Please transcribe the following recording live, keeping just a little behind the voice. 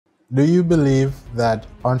Do you believe that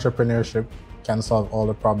entrepreneurship can solve all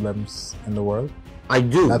the problems in the world? I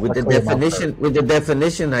do, That's with a the claim definition, with the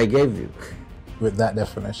definition I gave you. With that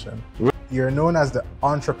definition. You're known as the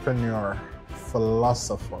Entrepreneur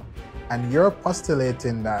Philosopher, and you're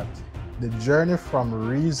postulating that the journey from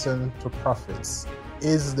reason to profits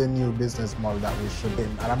is the new business model that we should be in.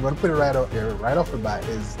 And I'm going to put it right out there, right off the bat,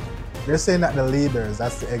 is you're saying that the leaders,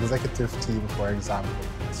 that's the executive team, for example,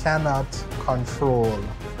 cannot control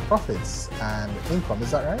profits and income.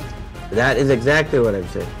 Is that right? That is exactly what I'm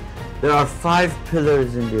saying. There are 5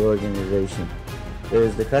 pillars in the organization. There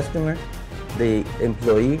is the customer, the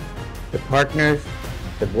employee, the partners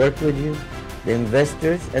that work with you, the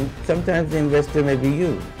investors, and sometimes the investor may be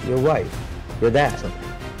you, your wife, your dad.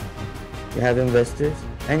 You have investors,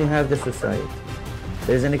 and you have the society.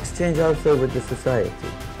 There's an exchange also with the society.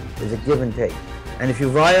 There's a give and take. And if you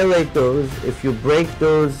violate those, if you break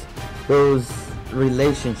those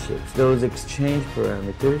relationships, those exchange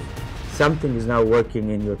parameters, something is not working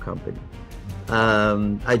in your company.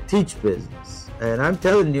 I teach business, and I'm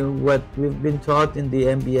telling you what we've been taught in the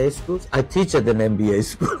MBA schools. I teach at an MBA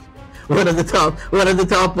school, one of the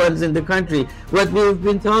top ones in the country. What we've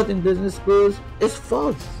been taught in business schools is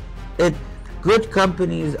false. Good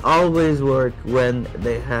companies always work when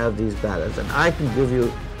they have these battles, and I can give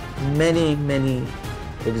you many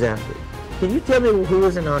examples. Can you tell me who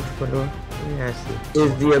is an entrepreneur? Let me ask you.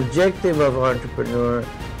 Is the objective of entrepreneur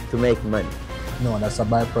to make money? No, that's a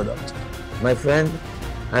byproduct. My friend,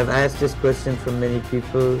 I've asked this question from many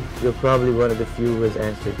people. You're probably one of the few who has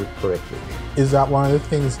answered it correctly. Is that one of the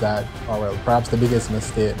things that, or well, perhaps the biggest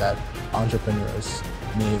mistake that entrepreneurs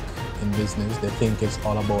make in business? They think it's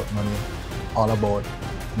all about money, all about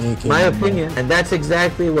making my money. opinion, and that's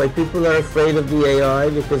exactly why people are afraid of the AI,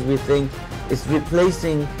 because we think it's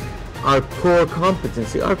replacing our core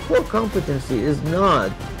competency. Our core competency is not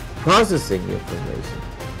processing information.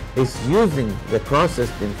 It's using the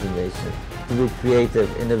processed information to be creative,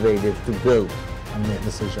 innovative, to build. And make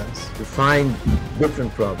decisions. To find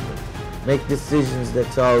different problems. Make decisions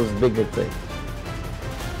that solve bigger things.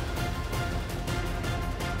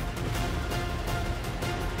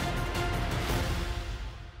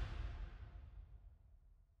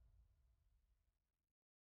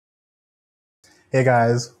 Hey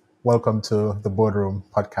guys, welcome to the Boardroom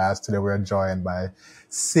Podcast. Today we're joined by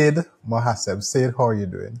Sid Mohasseb. Sid, how are you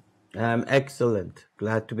doing? I'm excellent.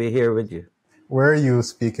 Glad to be here with you. Where are you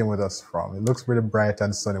speaking with us from? It looks really bright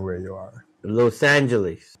and sunny where you are. Los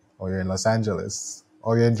Angeles. Oh, you're in Los Angeles.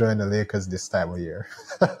 Oh, you're enjoying the Lakers this time of year.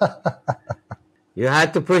 You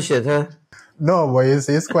had to push it, huh? No, but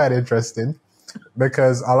it's quite interesting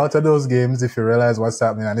because a lot of those games, if you realize what's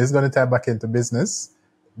happening, and it's going to tie back into business,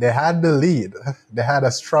 they had the lead. They had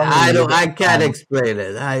a strong lead. I can't explain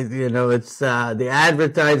it. It's the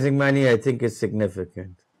advertising money, I think, is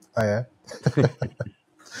significant. Oh, yeah?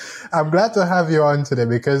 I'm glad to have you on today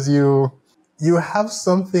because you have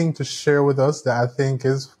something to share with us that I think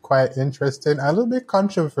is quite interesting, a little bit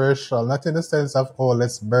controversial, not in the sense of, oh,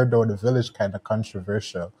 let's burn down the village kind of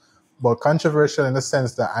controversial, but controversial in the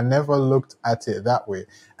sense that I never looked at it that way.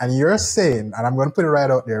 And you're saying, and I'm going to put it right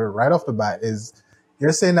out there, right off the bat, is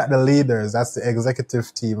you're saying that the leaders, that's the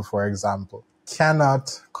executive team, for example,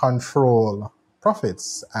 cannot control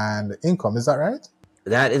profits and income. Is that right?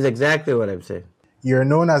 That is exactly what I'm saying. You're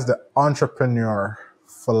known as the Entrepreneur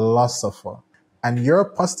Philosopher, and you're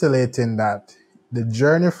postulating that the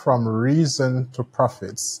journey from reason to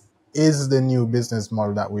profits is the new business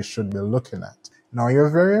model that we should be looking at. Now, you're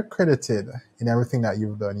very accredited in everything that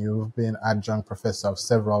you've done. You've been adjunct professor of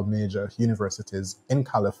several major universities in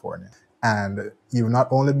California. And you've not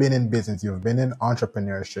only been in business, you've been in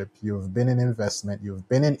entrepreneurship, you've been in investment, you've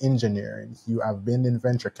been in engineering, you have been in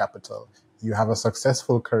venture capital, you have a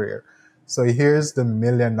successful career. So here's the $1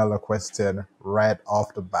 million question right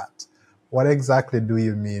off the bat. What exactly do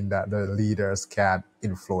you mean that the leaders can't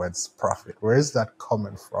influence profit? Where is that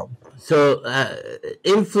coming from? So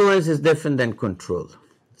influence is different than control.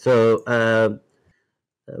 So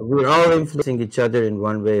we're all influencing each other in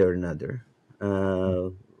one way or another.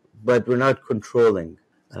 But we're not controlling.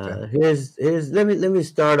 Let me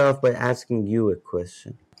start off by asking you a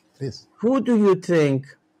question. Please. Who do you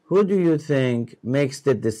think makes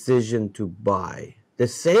the decision to buy? The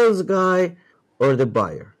sales guy or the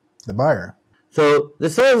buyer? The buyer. So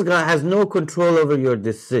the sales guy has no control over your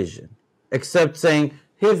decision, except saying,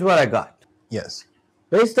 here's what I got. Yes.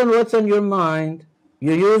 Based on what's on your mind,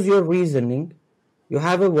 you use your reasoning, you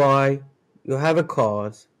have a why, you have a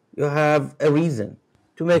cause, you have a reason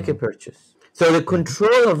to make a purchase. So the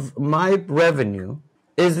control of my revenue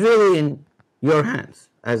is really in your hands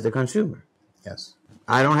as the consumer. Yes.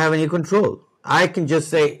 I don't have any control. I can just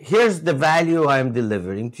say, here's the value I'm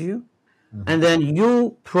delivering to you. And then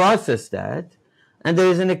you process that, and there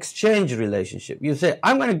is an exchange relationship. You say,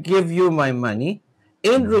 I'm going to give you my money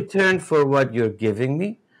in return for what you're giving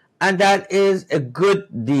me. And that is a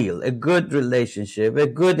good deal, a good relationship, a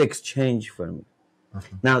good exchange for me.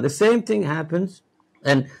 Now, the same thing happens,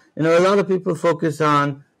 and a lot of people focus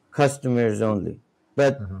on customers only.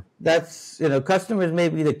 But that's, customers may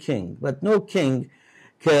be the king, but no king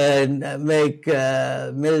can make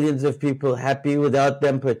millions of people happy without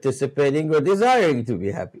them participating or desiring to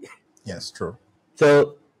be happy. Yes, true.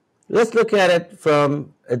 So let's look at it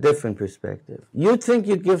from a different perspective. You'd think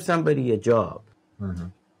you'd give somebody a job,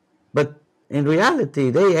 but in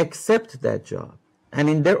reality, they accept that job. And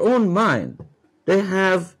in their own mind, they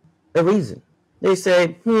have a reason. They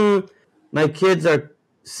say, my kids are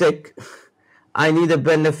sick. I need a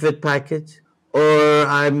benefit package, or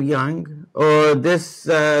I'm young, or this,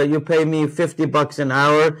 you pay me $50 an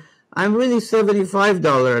hour. I'm really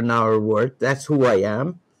 $75 an hour worth. That's who I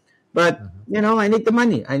am. But, I need the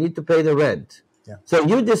money. I need to pay the rent. Yeah. So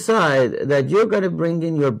you decide that you're going to bring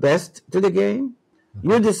in your best to the game.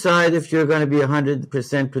 You decide if you're going to be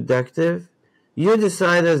 100% productive. You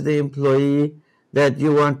decide as the employee that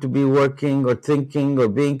you want to be working or thinking or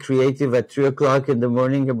being creative at 3 o'clock in the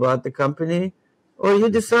morning about the company. Or you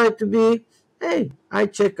decide to be, hey, I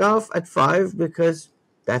check off at 5 because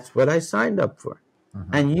that's what I signed up for.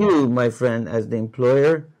 And you, my friend, as the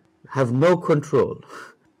employer, have no control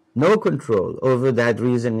over that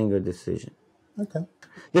reasoning or decision. Okay.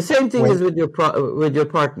 The same thing is with your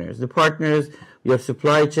partners. The partners, your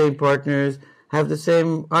supply chain partners, have the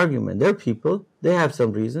same argument. They're people. They have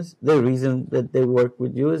some reasons. The reason that they work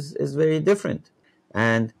with you is very different.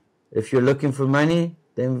 And if you're looking for money,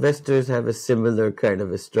 the investors have a similar kind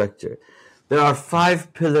of a structure. There are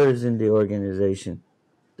 5 pillars in the organization.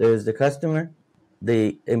 There's the customer,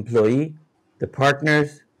 the employee, the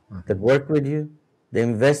partners that work with you, the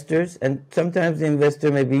investors, and sometimes the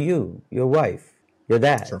investor may be you, your wife, your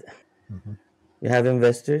dad. Sure. You have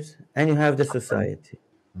investors, and you have the society.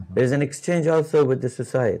 There's an exchange also with the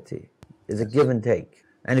society. There's a give and take.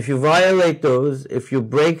 And if you violate those, if you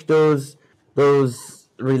break those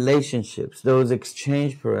relationships, those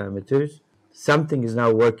exchange parameters, something is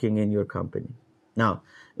not working in your company. Now,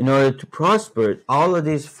 in order to prosper, all of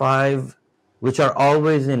these 5, which are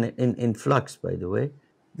always in flux, by the way,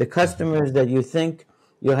 the customers that you think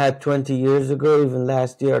you had 20 years ago, even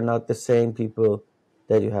last year, are not the same people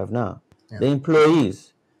that you have now. Yeah. The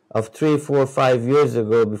employees of 3, 4, 5 years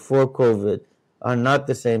ago, before COVID, are not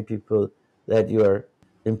the same people that you are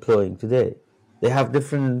employing today. They have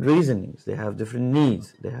different reasonings. They have different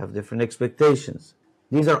needs. They have different expectations.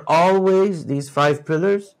 These 5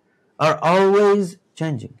 pillars are always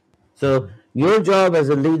changing. So your job as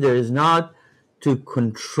a leader is not to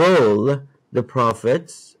control the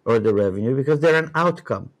profits or the revenue, because they're an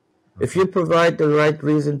outcome. If you provide the right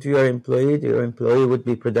reason to your employee would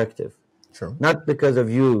be productive. True. Not because of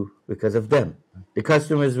you, because of them. The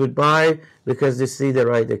customers would buy because they see the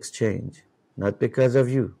right exchange. Not because of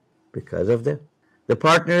you, because of them. The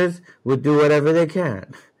partners would do whatever they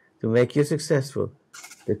can to make you successful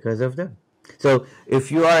because of them. So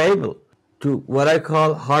if you are able to, what I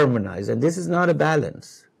call, harmonize, and this is not a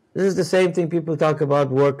balance. This is the same thing people talk about,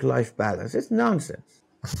 work-life balance. It's nonsense.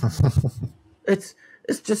 It's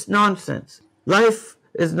just nonsense. Life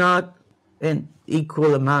is not in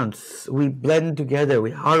equal amounts. We blend together.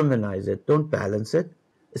 We harmonize it. Don't balance it.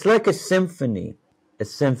 It's like a symphony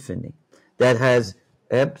that has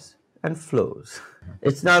ebbs and flows.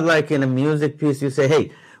 It's not like in a music piece you say,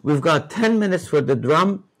 hey, we've got 10 minutes for the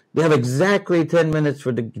drum. We have exactly 10 minutes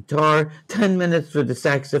for the guitar, 10 minutes for the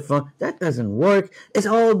saxophone. That doesn't work. It's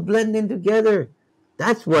all blending together.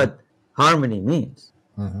 That's what harmony means.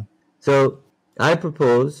 So I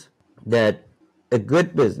propose that a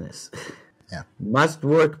good business must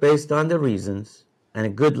work based on the reasons, and a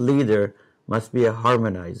good leader must be a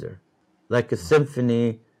harmonizer, like a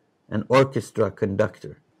symphony, an orchestra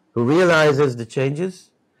conductor, who realizes the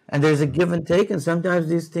changes, and there's a give and take, and sometimes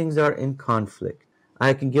these things are in conflict.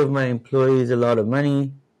 I can give my employees a lot of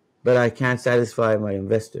money, but I can't satisfy my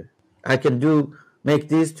investor. I can make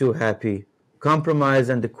these two happy, compromise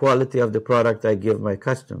on the quality of the product I give my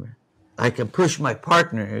customer. I can push my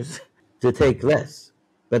partners to take less,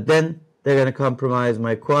 but then they're going to compromise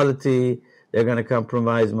my quality, they're going to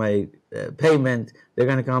compromise my payment, they're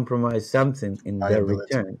going to compromise something in their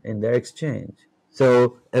return, in their exchange.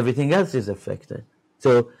 So everything else is affected.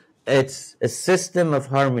 So it's a system of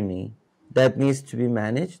harmony that needs to be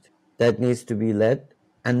managed, that needs to be led,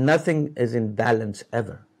 and nothing is in balance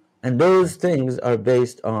ever. And those things are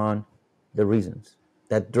based on the reasons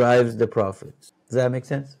that drives the profits. Does that make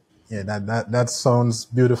sense? Yeah, that sounds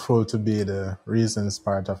beautiful to be the reasons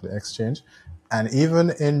part of the exchange. And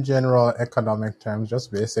even in general economic terms,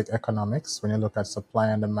 just basic economics, when you look at supply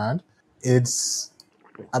and demand, it's,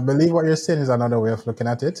 I believe what you're saying is another way of looking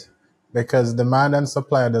at it, because demand and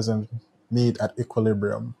supply doesn't meet at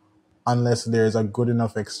equilibrium unless there is a good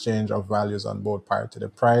enough exchange of values on both parties. The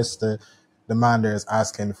price the demander is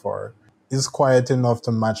asking for is quite enough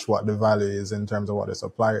to match what the value is in terms of what the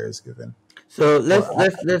supplier is giving. So So,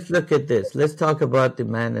 let's look at this. Let's talk about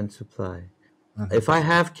demand and supply. If I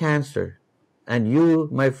have cancer and you,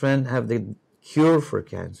 my friend, have the cure for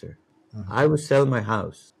cancer, I would sell my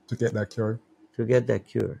house to get that cure. to get that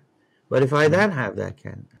cure. But if I don't have that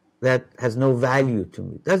cancer, that has no value to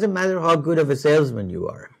me. Doesn't matter how good of a salesman you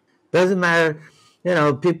are. Doesn't matter,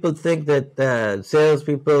 people think that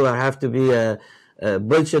salespeople have to be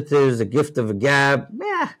bullshitters, a gift of a gab.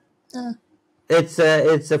 Yeah. It's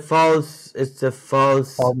a false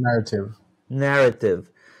narrative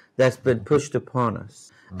that's been pushed upon us.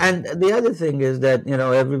 And the other thing is that,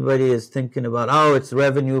 everybody is thinking about, it's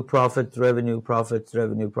revenue, profits.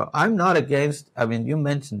 I'm not against, you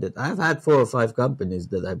mentioned it. I've had 4 or 5 companies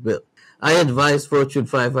that I built. I advise Fortune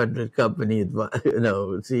 500 company,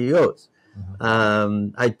 CEOs.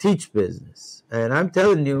 I teach business. And I'm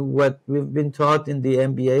telling you what we've been taught in the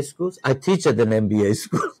MBA schools. I teach at an MBA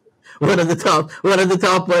school. One of the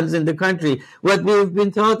top ones in the country. What we've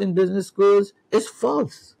been taught in business schools is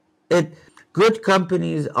false. Good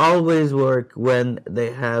companies always work when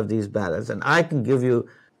they have these balance. And I can give you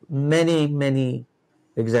many, many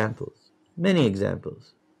examples. Many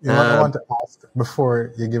examples. I want to ask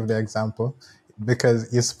before you give the example,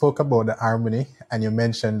 because you spoke about the harmony and you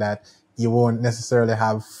mentioned that you won't necessarily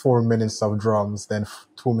have 4 minutes of drums, then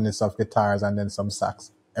 2 minutes of guitars, and then some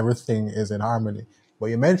sax. Everything is in harmony. But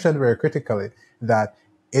you mentioned very critically that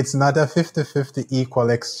it's not a 50-50 equal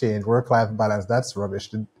exchange, work-life balance. That's rubbish.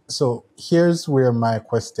 So here's where my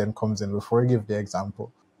question comes in before you give the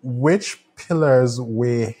example. Which pillars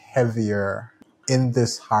weigh heavier in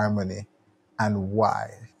this harmony and why?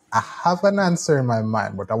 I have an answer in my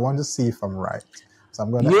mind, but I want to see if I'm right. So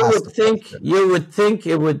I'm going to ask the question. You would think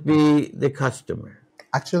it would be the customer.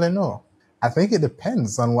 Actually, no. I think it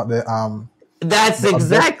depends on what That's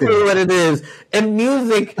exactly what it is. And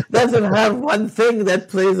music doesn't have one thing that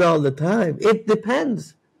plays all the time. It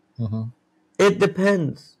depends. It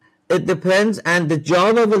depends. It depends. And the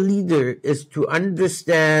job of a leader is to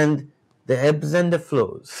understand the ebbs and the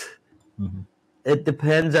flows. It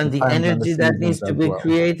depends on the energy that needs to be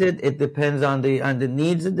created. It depends on the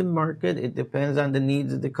needs of the market. It depends on the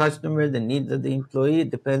needs of the customer, the needs of the employee.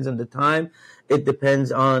 It depends on the time. It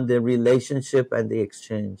depends on the relationship and the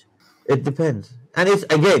exchange. It depends. And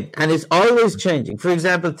it's always changing. For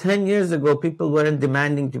example, 10 years ago, people weren't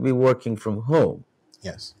demanding to be working from home.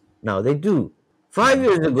 Yes. Now they do. 5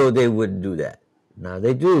 years ago, they wouldn't do that. Now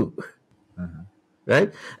they do.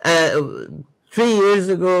 Right? 3 years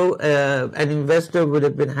ago, an investor would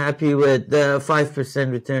have been happy with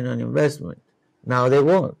 5% return on investment. Now they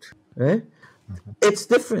won't. Right? It's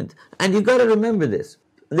different. And you got to remember this.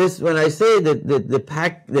 When I say that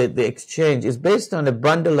the exchange is based on a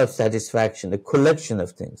bundle of satisfaction, a collection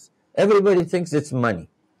of things. Everybody thinks it's money.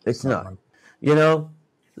 It's not.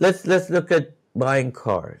 Let's look at buying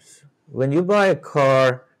cars. When you buy a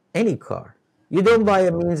car, any car, you don't buy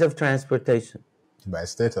a means of transportation. You buy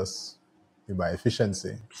status. You buy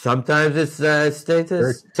efficiency. Sometimes it's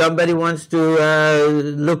status. Somebody wants to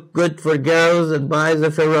look good for girls and buys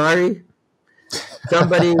a Ferrari.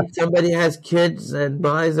 Somebody has kids and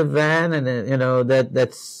buys a van, and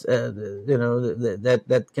that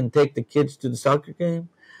can take the kids to the soccer game.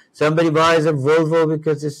 Somebody buys a Volvo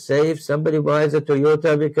because it's safe. Somebody buys a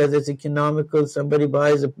Toyota because it's economical. Somebody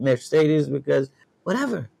buys a Mercedes because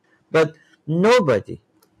whatever. But nobody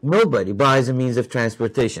buys a means of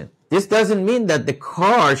transportation. This doesn't mean that the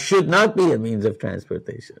car should not be a means of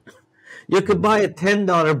transportation. You could buy a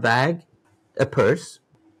 $10 bag, a purse,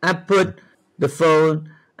 and put the phone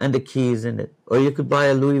and the keys in it. Or you could buy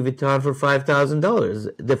a Louis Vuitton for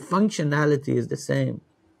 $5,000. The functionality is the same.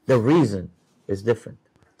 The reason is different.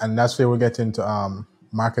 And that's where we get into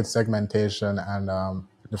market segmentation and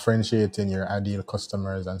differentiating your ideal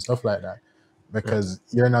customers and stuff like that. Because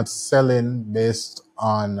you're not selling based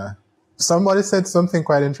on... Somebody said something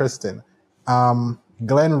quite interesting.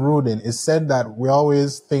 Glenn Rudin, it said that we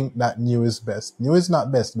always think that new is best. New is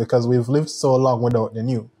not best because we've lived so long without the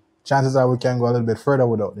new. Chances are we can go a little bit further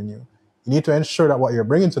without the new. You need to ensure that what you're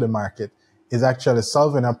bringing to the market is actually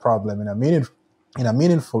solving a problem in a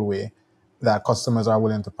meaningful way, that customers are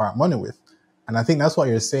willing to part money with. And I think that's what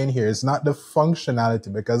you're saying here. It's not the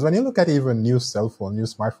functionality, because when you look at even new cell phone, new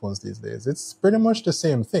smartphones these days, it's pretty much the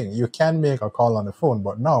same thing. You can make a call on the phone,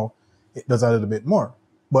 but now it does a little bit more.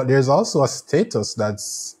 But there's also a status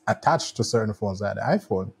that's attached to certain phones like the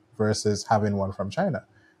iPhone versus having one from China,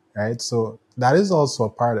 right? So that is also a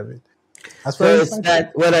part of it. That's So it's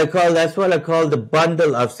that's what I call the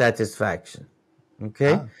bundle of satisfaction.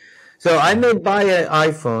 Okay. So I may buy an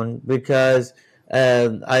iPhone because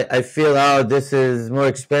I feel, oh, this is more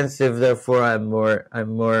expensive, therefore I'm more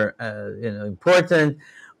important,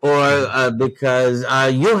 or because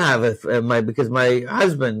you have because my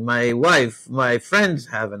husband, my wife, my friends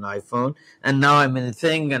have an iPhone, and now I'm in a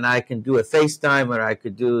thing, and I can do a FaceTime, or I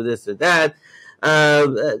could do this or that.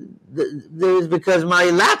 There's because my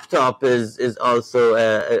laptop is also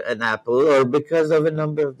an Apple, or because of a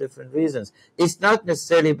number of different reasons. It's not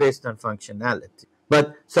necessarily based on functionality,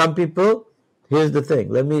 but some people. Here's the thing.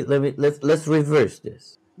 Let's reverse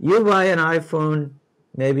this. You buy an iPhone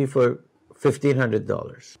maybe for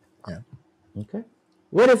 $1,500. Yeah. Okay.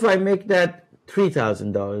 What if I make that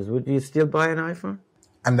 $3,000? Would you still buy an iPhone?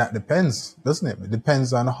 And that depends, doesn't it? It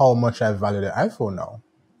depends on how much I value the iPhone now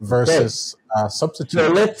versus substitute. So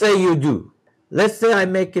let's say you do. Let's say I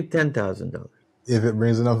make it $10,000. If it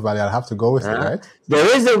brings enough value, I'll have to go with it, right? There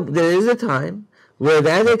is a time where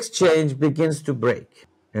that exchange begins to break.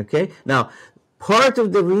 Okay. Now, part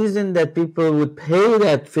of the reason that people would pay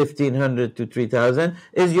that $1,500 to $3,000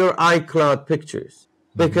 is your iCloud pictures,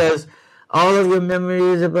 because all of your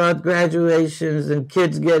memories about graduations and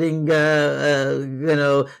kids getting,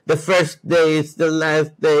 the first day, it's the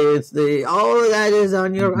last day, all of that is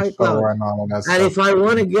on your iCloud. And if I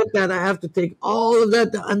want to get that, I have to take all of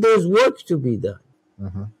that, and there's work to be done.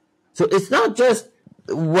 Mm-hmm. So it's not just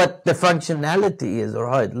what the functionality is or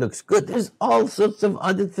how it looks good. There's all sorts of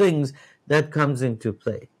other things that comes into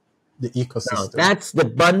play. The ecosystem. Now, that's the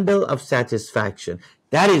bundle of satisfaction.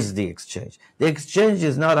 That is the exchange. The exchange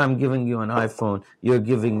is not, I'm giving you an iPhone, you're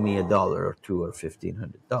giving me $1 or $2 or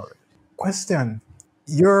 $1,500. Question.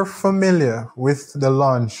 You're familiar with the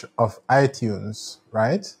launch of iTunes,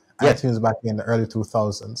 right? Yes. iTunes back in the early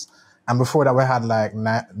 2000s. And before that, we had like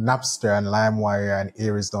Napster and LimeWire and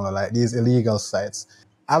Aries Download, like these illegal sites.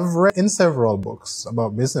 I've read in several books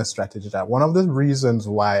about business strategy that one of the reasons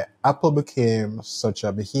why Apple became such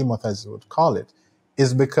a behemoth, as you would call it,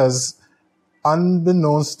 is because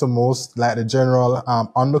unbeknownst to most, like the general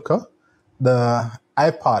onlooker, the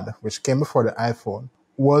iPod, which came before the iPhone,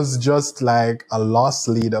 was just like a loss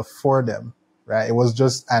leader for them, right? It was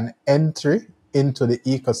just an entry into the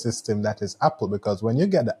ecosystem that is Apple, because when you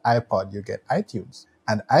get the iPod, you get iTunes.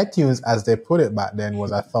 And iTunes, as they put it back then,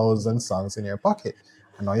 was 1,000 songs in your pocket.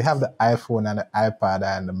 And now you have the iPhone and the iPad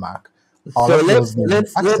and the Mac. So let's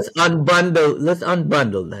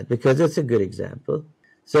unbundle that, because it's a good example.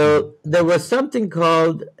 So there was something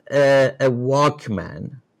called a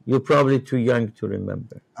Walkman. You're probably too young to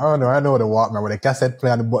remember. Oh no, I know the Walkman with the cassette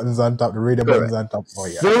player and the buttons on top, the radio buttons on top. Oh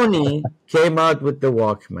yeah. Sony came out with the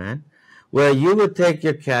Walkman, where you would take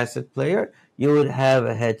your cassette player, you would have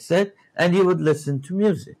a headset, and you would listen to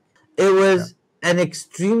music. It was an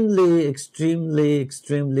extremely, extremely,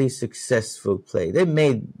 extremely successful play. They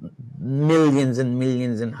made millions and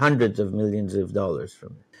millions and hundreds of millions of dollars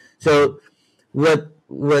from it. So what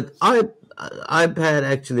the iPod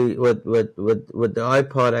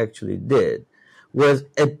actually did was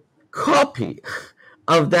a copy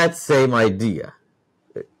of that same idea.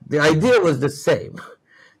 The idea was the same.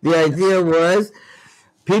 The idea was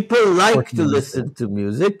people like to listen to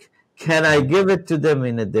music. Can I give it to them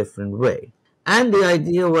in a different way? And the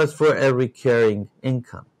idea was for a recurring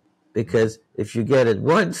income, because if you get it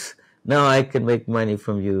once, now I can make money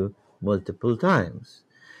from you multiple times.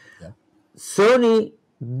 Yeah. Sony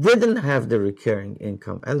didn't have the recurring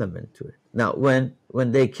income element to it. Now, when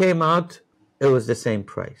they came out, it was the same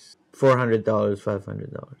price, $400,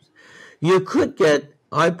 $500. You could get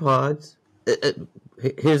iPods.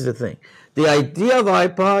 Here's the thing. The idea of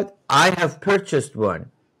iPod, I have purchased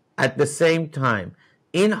one at the same time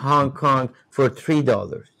in Hong Kong for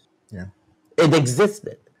 $3. Yeah. It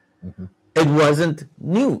existed. Mm-hmm. It wasn't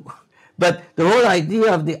new. But the whole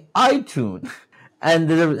idea of the iTunes and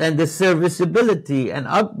the serviceability and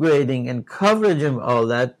upgrading and coverage and all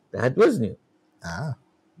that was new.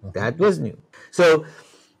 Okay. That was new. So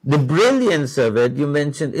the brilliance of it, you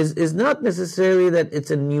mentioned, is not necessarily that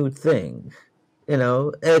it's a new thing.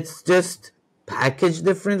 It's just packaged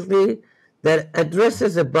differently that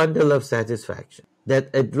addresses a bundle of satisfaction.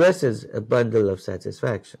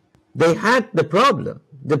 They had the problem.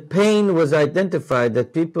 The pain was identified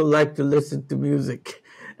that people like to listen to music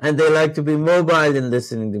and they like to be mobile in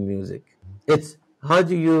listening to music. It's how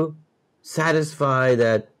do you satisfy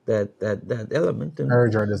that element?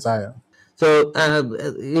 Urge or desire. So,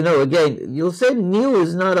 again, you'll say new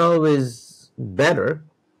is not always better.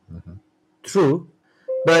 True,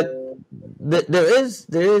 but there is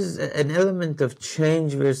an element of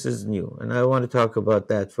change versus new, and I want to talk about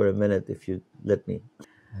that for a minute, if you let me.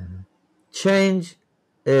 Change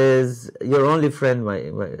is your only friend,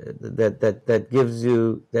 that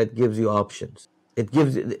gives you options. It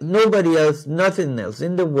gives you, nobody else, nothing else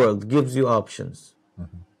in the world gives you options.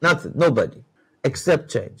 Nothing, nobody, except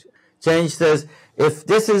change. Change says, if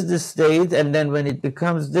this is the state, and then when it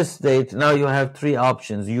becomes this state, now you have three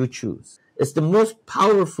options, you choose. It's the most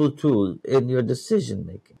powerful tool in your decision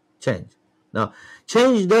making. Change. Now,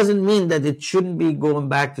 change doesn't mean that it shouldn't be going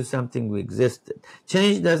back to something we existed.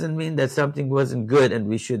 Change doesn't mean that something wasn't good and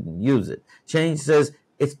we shouldn't use it. Change says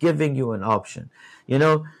it's giving you an option.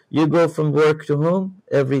 You go from work to home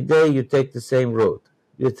every day, you take the same road.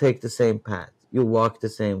 You take the same path. You walk the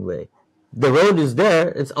same way. The road is there.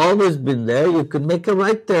 It's always been there. You could make a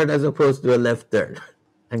right turn as opposed to a left turn.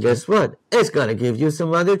 And guess what? It's going to give you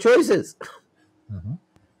some other choices.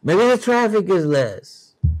 Maybe the traffic is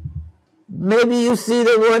less. Maybe you see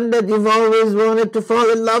the one that you've always wanted to fall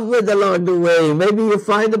in love with along the way. Maybe you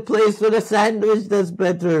find a place with a sandwich that's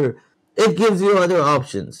better. It gives you other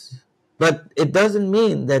options. But it doesn't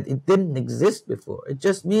mean that it didn't exist before. It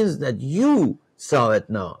just means that you saw it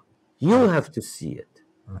now. You have to see it.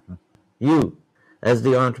 You, as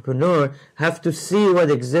the entrepreneur, have to see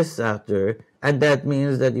what exists out there, and that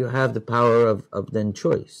means that you have the power of then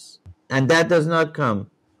choice. And that does not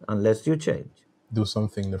come unless you change. Do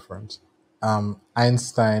something different.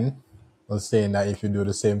 Einstein was saying that if you do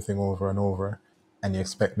the same thing over and over and you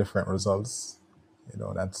expect different results,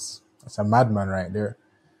 that's a madman right there.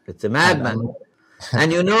 It's a madman.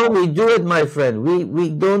 And we do it, my friend. We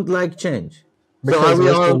don't like change. Because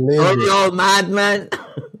so are we all madmen?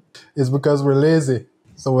 It's because we're lazy.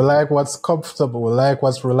 So we like what's comfortable, we like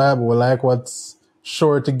what's reliable, we like what's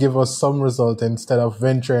sure to give us some result instead of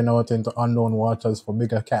venturing out into unknown waters for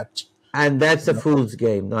bigger catch. And that's a fool's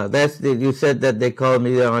game. Now, you said that they call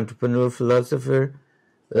me the entrepreneur philosopher.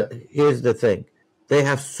 Here's the thing. They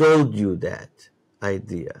have sold you that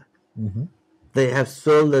idea. They have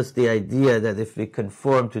sold us the idea that if we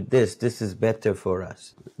conform to this is better for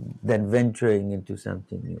us than venturing into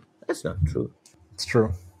something new. That's not true. It's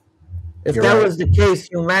true. If that was the case,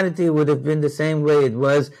 humanity would have been the same way it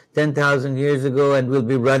was 10,000 years ago, and we'll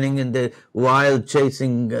be running in the wild,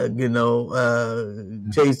 chasing,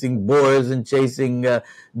 chasing boars and chasing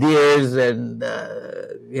deers, and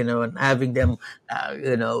and having them,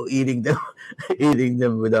 eating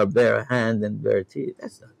them with our bare hand and bare teeth.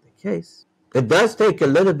 That's not the case. It does take a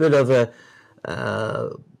little bit of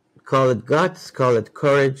call it guts, call it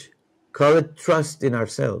courage, call it trust in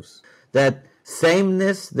ourselves. That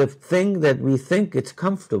sameness, the thing that we think it's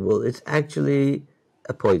comfortable, it's actually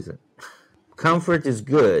a poison. Comfort is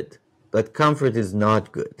good, but comfort is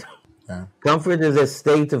not good. Yeah. Comfort is a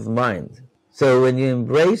state of mind. So when you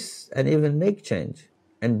embrace and even make change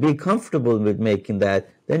and be comfortable with making that,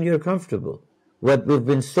 then you're comfortable. What we've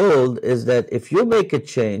been sold is that if you make a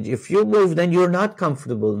change, if you move, then you're not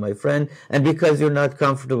comfortable, my friend. And because you're not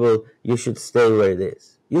comfortable, you should stay where it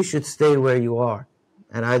is. You should stay where you are.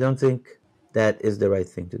 And I don't think that is the right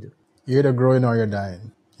thing to do. You're either growing or you're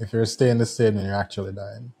dying. If you're staying the same, then you're actually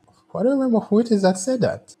dying. I don't remember who it is that said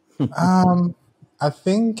that. I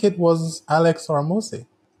think it was Alex or Mosi.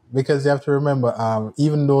 Because you have to remember,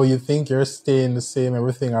 even though you think you're staying the same,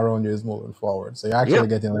 everything around you is moving forward. So you're actually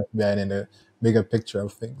getting left behind in the bigger picture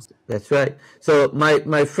of things. That's right. So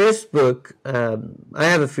my first book, I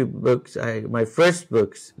have a few books. My first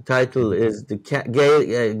book's title is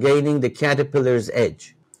Gaining the Caterpillar's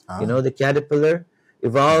Edge. The caterpillar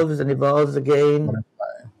evolves and evolves again,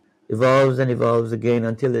 evolves and evolves again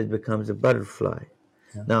until it becomes a butterfly.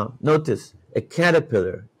 Yeah. Now, notice, a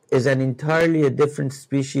caterpillar is an entirely a different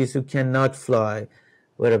species who cannot fly,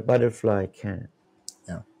 where a butterfly can.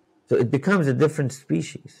 Yeah. So it becomes a different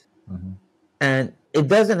species. And it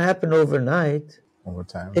doesn't happen overnight. Over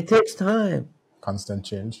time. It takes time. Constant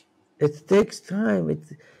change. It takes time.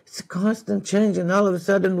 It's a constant change, and all of a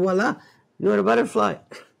sudden, voila, you're a butterfly.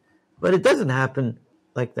 But it doesn't happen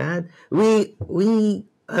like that. We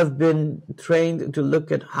have been trained to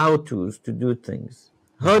look at how-tos to do things.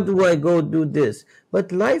 How do I go do this?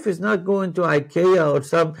 But life is not going to IKEA or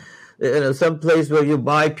some place where you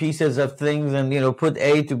buy pieces of things and put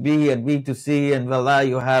A to B and B to C and voila,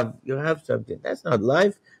 you have something. That's not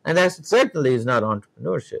life, and that certainly is not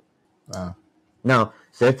entrepreneurship. Wow. Now,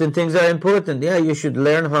 Certain things are important. Yeah, you should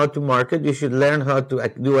learn how to market. You should learn how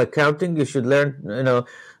to do accounting. You should learn,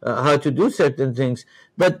 how to do certain things.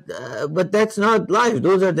 But that's not life.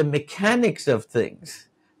 Those are the mechanics of things.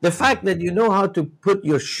 The fact that you know how to put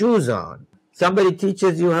your shoes on. Somebody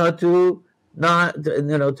teaches you how to not,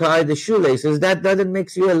 tie the shoelaces. That doesn't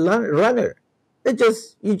make you a runner.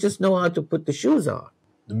 You just know how to put the shoes on.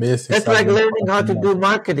 The basics. That's like learning how to do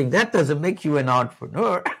marketing. That doesn't make you an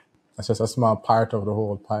entrepreneur. It's just a small part of the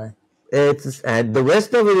whole pie. And the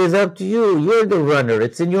rest of it is up to you. You're the runner.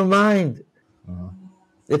 It's in your mind.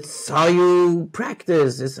 It's how you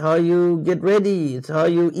practice. It's how you get ready. It's how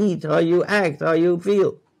you eat, how you act, how you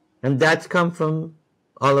feel. And that's come from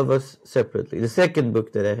all of us separately. The second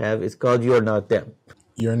book that I have is called You're Not Them.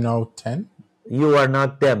 You're now 10? You are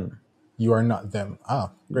not them. You are not them.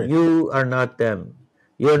 Ah, great. You are not them.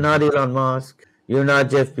 You're not Elon Musk. You're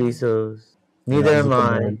not Jeff Bezos. Neither am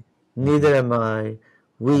I. Neither am I.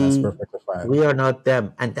 That's perfectly fine. We are not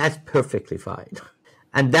them. And that's perfectly fine.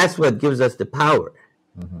 And that's what gives us the power.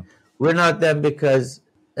 We're not them because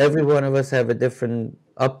every one of us have a different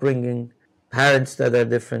upbringing, parents that are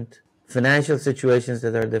different, financial situations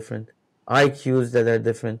that are different, IQs that are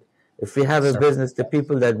different. If we have a business, the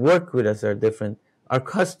people that work with us are different. Our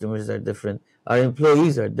customers are different. Our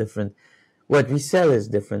employees are different. What we sell is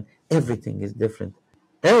different. Everything is different.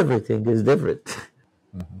 Everything is different.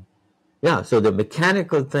 Yeah, so the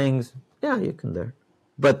mechanical things, you can learn.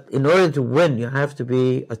 But in order to win, you have to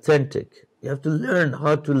be authentic. You have to learn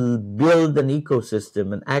how to build an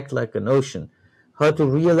ecosystem and act like an ocean. How to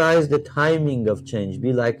realize the timing of change,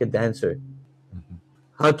 be like a dancer.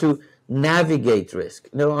 How to navigate risk.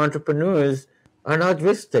 Entrepreneurs are not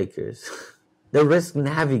risk takers. They're risk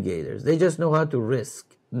navigators. They just know how to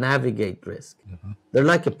navigate risk. They're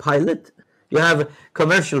like a pilot. You have a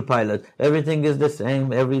commercial pilot. Everything is the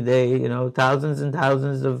same every day. Thousands and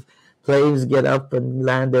thousands of planes get up and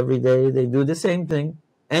land every day. They do the same thing.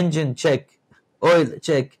 Engine check, oil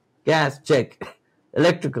check, gas check,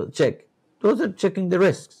 electrical check. Those are checking the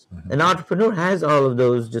risks. An entrepreneur has all of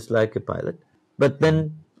those just like a pilot. But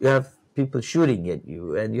then you have people shooting at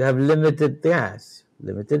you and you have limited gas,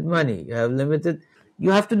 limited money.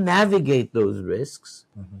 You have to navigate those risks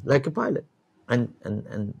like a pilot. And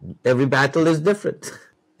every battle is different.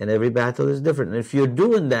 And if you're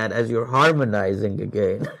doing that as you're harmonizing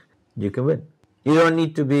again, you can win. You don't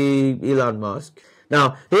need to be Elon Musk.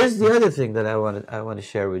 Now, here's the other thing that I want to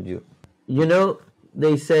share with you.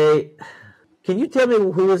 They say, can you tell me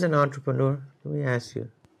who is an entrepreneur? Let me ask you.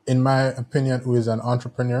 In my opinion, who is an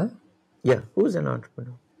entrepreneur? Yeah, who is an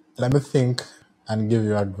entrepreneur? Let me think and give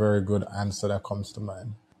you a very good answer that comes to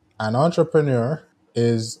mind. An entrepreneur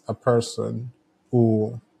is a person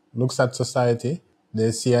who looks at society,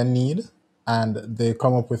 they see a need, and they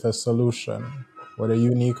come up with a solution, whether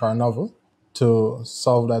unique or novel, to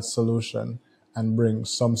solve that solution and bring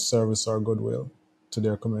some service or goodwill to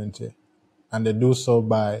their community. And they do so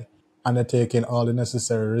by undertaking all the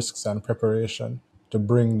necessary risks and preparation to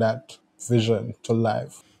bring that vision to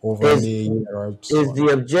life over the year or so. Is the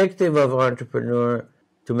objective of entrepreneur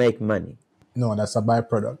to make money? No, that's a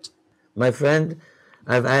byproduct. My friend,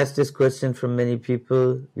 I've asked this question from many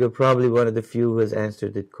people. You're probably one of the few who has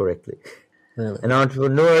answered it correctly. Really? An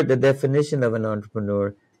entrepreneur, the definition of an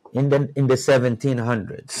entrepreneur in the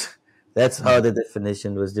 1700s, that's how the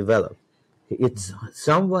definition was developed. It's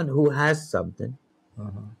someone who has something.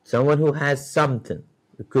 Someone who has something.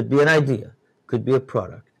 It could be an idea. It could be a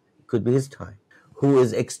product. It could be his time. Who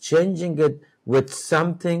is exchanging it with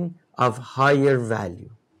something of higher value.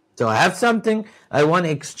 So I have something, I want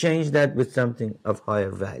to exchange that with something of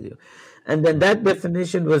higher value. And then that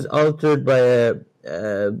definition was altered by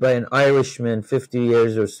an Irishman 50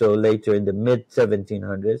 years or so later in the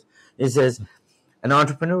mid-1700s. It says, an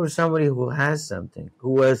entrepreneur is somebody who has something,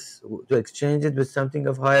 who was to exchange it with something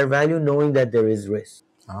of higher value, knowing that there is risk.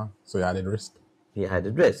 So he added risk. He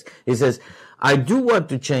added risk. He says, I do want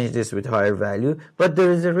to change this with higher value, but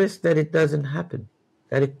there is a risk that it doesn't happen,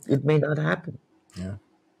 that it may not happen. Yeah.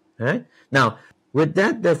 Right? Now, with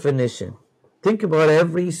that definition, think about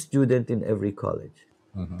every student in every college.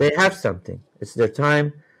 They have something. It's their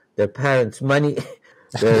time, their parents' money,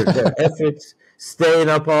 their efforts, staying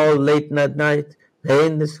up all late at night,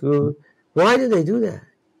 paying the school. Why do they do that?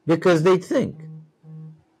 Because they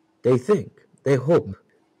hope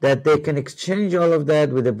that they can exchange all of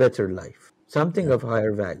that with a better life, something of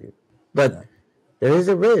higher value. But there is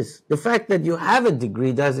a risk. The fact that you have a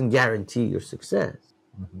degree doesn't guarantee your success.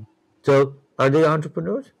 So are they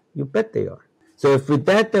entrepreneurs? You bet they are. So if with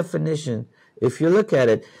that definition, if you look at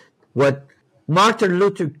it, what Martin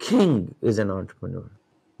Luther King is an entrepreneur.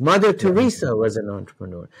 Mother Teresa was an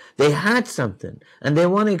entrepreneur. They had something and they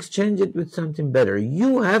want to exchange it with something better.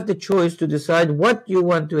 You have the choice to decide what you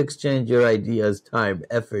want to exchange your ideas, time,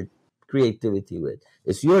 effort, creativity with.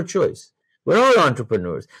 It's your choice. We're all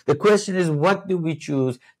entrepreneurs. The question is, what do we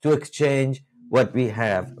choose to exchange what we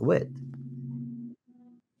have with?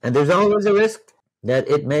 And there's always a risk that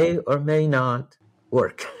it may or may not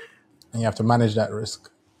work. And you have to manage that risk.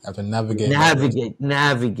 You have to navigate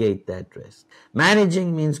that risk.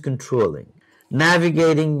 Managing means controlling.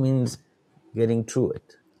 Navigating means getting through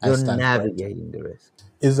it. You're navigating the risk.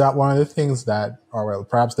 Is that one of the things that, or well,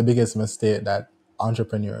 perhaps the biggest mistake that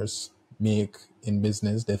entrepreneurs make in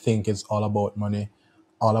business? They think it's all about money,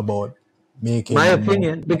 all about making. My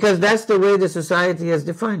opinion, because that's the way the society has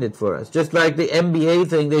defined it for us. Just like the MBA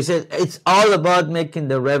thing, they said it's all about making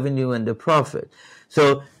the revenue and the profit.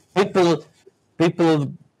 So people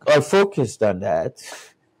are focused on that.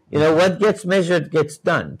 You know, what gets measured gets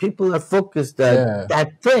done. People are focused on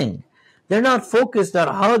that thing. They're not focused on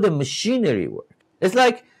how the machinery works. It's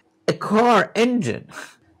like a car engine.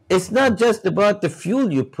 It's not just about the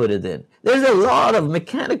fuel you put it in. There's a lot of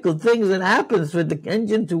mechanical things that happens for the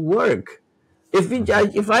engine to work.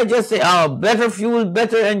 If I just say, oh, better fuel,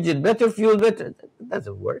 better engine, better fuel, better, that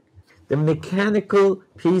doesn't work. The mechanical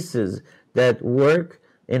pieces that work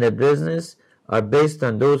in a business are based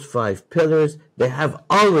on those 5 pillars. They have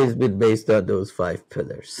always been based on those 5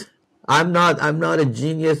 pillars. I'm not a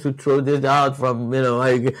genius who threw this out from,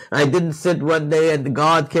 I didn't sit one day and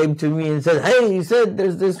God came to me and said, hey, he said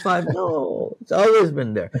there's this 5. No, it's always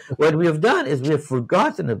been there. What we have done is we have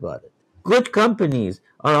forgotten about it. Good companies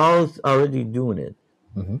are already doing it.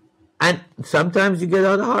 Mm-hmm. And sometimes you get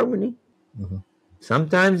out of harmony. Mm-hmm.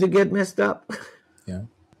 Sometimes you get messed up. Yeah.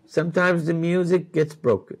 Sometimes the music gets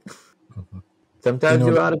broken. Mm-hmm. Sometimes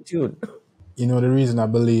you're out of tune. The reason I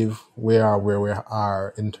believe we are where we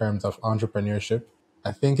are in terms of entrepreneurship,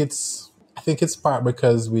 I think it's part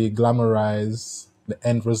because we glamorize the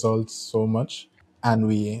end results so much, and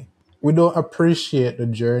we don't appreciate the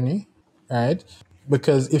journey, right?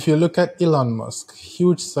 Because if you look at Elon Musk,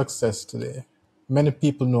 huge success today. Many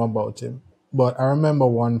people know about him. But I remember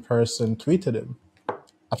one person tweeted him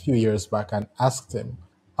a few years back and asked him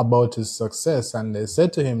about his success, and they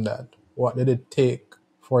said to him that, what did it take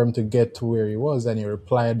for him to get to where he was? And he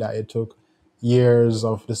replied that it took years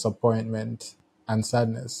of disappointment and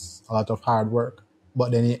sadness, a lot of hard work.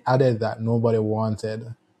 But then he added that nobody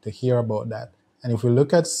wanted to hear about that. And if we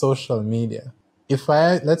look at social media,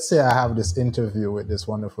 let's say I have this interview with this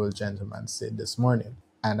wonderful gentleman, Sid, this morning,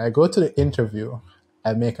 and I go to the interview,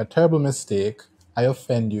 I make a terrible mistake, I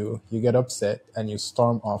offend you, you get upset, and you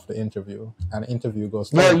storm off the interview, and the interview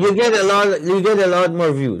goes. Well, you get a lot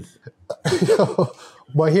more views.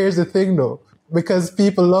 But here's the thing, though, because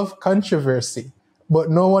people love controversy, but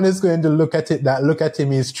no one is going to look at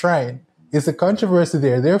him, he's trying. It's a controversy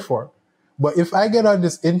there, therefore. But if I get on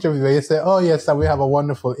this interview and you say, oh yes, we have a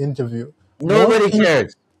wonderful interview, nobody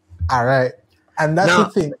cares. All right, and that's the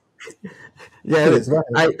thing. Yeah,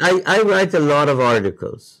 I write a lot of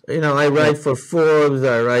articles. I write for Forbes,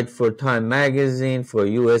 I write for Time Magazine, for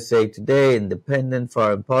USA Today, Independent,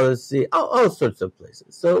 Foreign Policy, all sorts of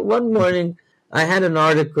places. So one morning, I had an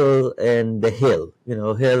article in The Hill.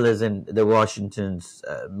 Hill is in the Washington's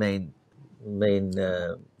main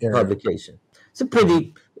publication. It's a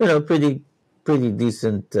pretty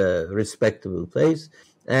decent, respectable place.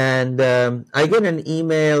 And I get an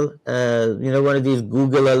email, one of these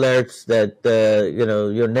Google alerts that,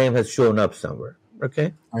 your name has shown up somewhere.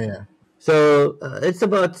 Okay? Oh, yeah. So it's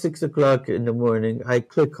about 6 o'clock in the morning. I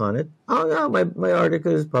click on it. Oh, no, my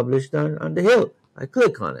article is published on The Hill. I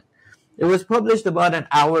click on it. It was published about an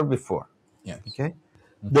hour before. Yeah. Okay?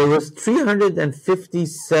 Mm-hmm. There was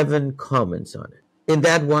 357 comments on it in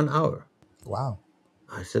that 1 hour. Wow.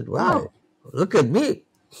 I said, wow, look at me.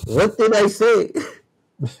 What did I say?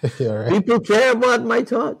 Right. People care about my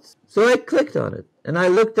thoughts. So I clicked on it and I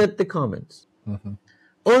looked at the comments. Mm-hmm.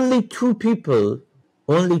 Only 2 people,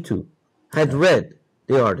 had read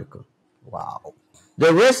the article. Wow.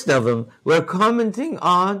 The rest of them were commenting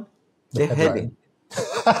on the heading.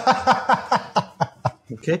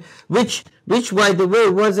 Okay, which by the way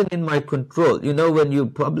wasn't in my control. When you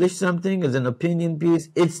publish something as an opinion piece,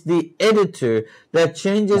 it's the editor that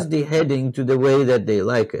changes the heading to the way that they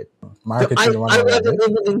like it. Marketing. So I wasn't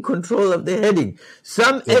even in control of the heading.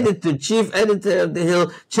 Some editor, chief editor of The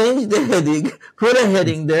Hill, changed the heading, put a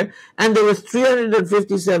heading there, and there was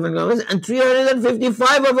 357 comments, and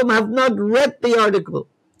 355 of them have not read the article.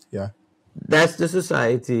 Yeah, that's the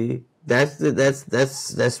society. That's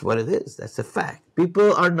what it is. That's a fact.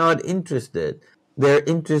 People are not interested. They're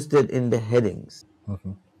interested in the headings.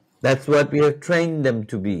 Mm-hmm. That's what we have trained them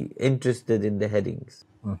to be, interested in the headings.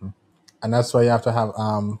 And that's why you have to have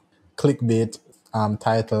clickbait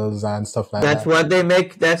titles and stuff like That's that. what they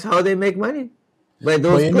make. That's how they make money, by But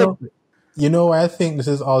those clips. I think this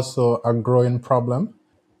is also a growing problem.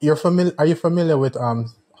 Are you familiar with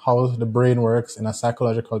how the brain works in a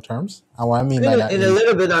psychological terms? And what I mean by that In a is,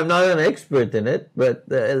 little bit, I'm not an expert in it, but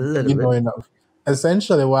a little you know bit. enough.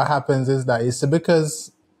 Essentially, what happens is that it's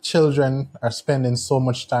because children are spending so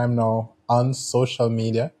much time now on social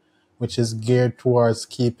media, which is geared towards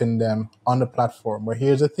keeping them on the platform. But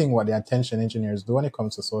here's the thing: what the attention engineers do when it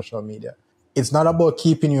comes to social media, it's not about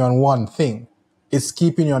keeping you on one thing. It's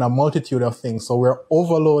keeping you on a multitude of things. So we're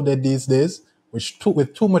overloaded these days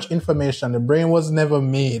with too much information. The brain was never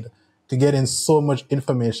made to get in so much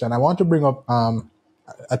information. I want to bring up,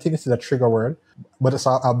 I think this is a trigger word, but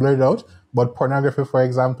I'll blur it out. But pornography, for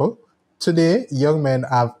example, today young men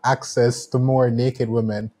have access to more naked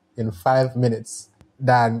women in 5 minutes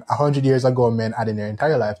than 100 years ago men had in their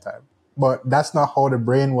entire lifetime. But that's not how the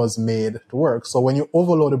brain was made to work. So when you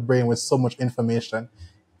overload the brain with so much information,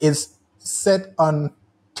 it's set on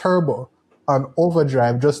turbo, on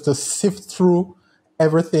overdrive, just to sift through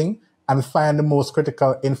everything and find the most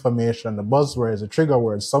critical information, the buzzwords, the trigger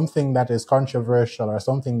words, something that is controversial or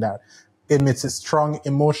something that emits a strong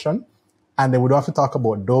emotion. And then we don't have to talk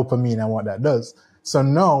about dopamine and what that does. So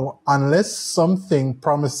now, unless something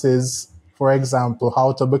promises, for example,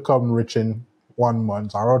 how to become rich in 1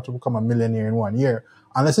 month or how to become a millionaire in 1 year,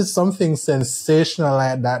 unless it's something sensational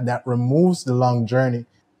like that removes the long journey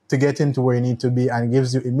to get into where you need to be and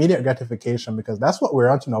gives you immediate gratification, because that's what we're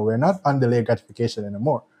on to now. We're not on delayed gratification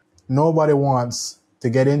anymore. Nobody wants to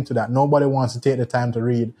get into that. Nobody wants to take the time to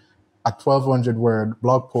read a 1,200 word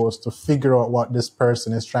blog post to figure out what this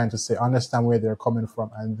person is trying to say, understand where they're coming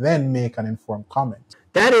from, and then make an informed comment.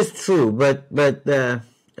 That is true, but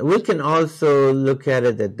we can also look at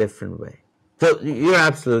it a different way. So you're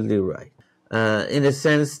absolutely right. In the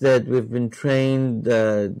sense that we've been trained,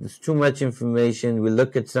 there's too much information. We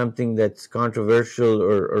look at something that's controversial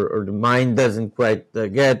or the mind doesn't quite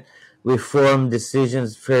get. We form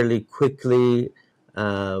decisions fairly quickly.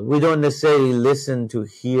 We don't necessarily listen to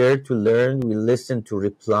hear, to learn. We listen to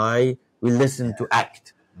reply. We listen to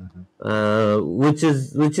act, which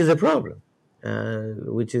is a problem,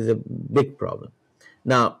 which is a big problem.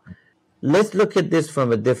 Now, let's look at this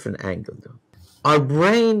from a different angle, though. Our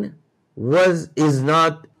brain is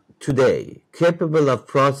not today capable of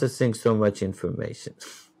processing so much information,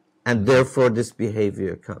 and therefore this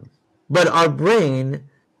behavior comes. But our brain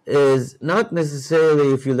is not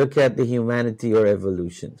necessarily, if you look at the humanity or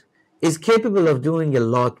evolution, is capable of doing a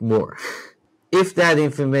lot more if that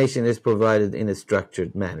information is provided in a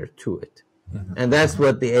structured manner to it. And that's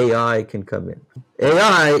what the AI can come in.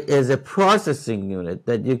 AI is a processing unit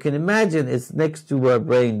that you can imagine is next to our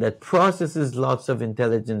brain that processes lots of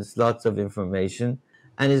intelligence, lots of information,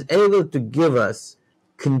 and is able to give us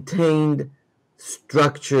contained,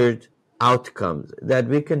 structured outcomes that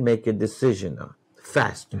we can make a decision on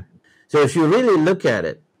faster. So if you really look at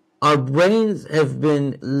it, our brains have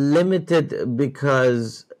been limited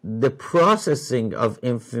because the processing of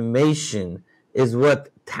information is what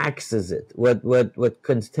taxes it, what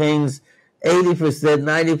contains 80%,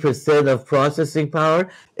 90% of processing power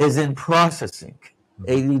is in processing.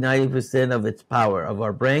 80, 90% of its power of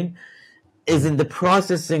our brain is in the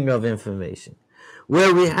processing of information.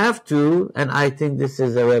 Where we have to, and I think this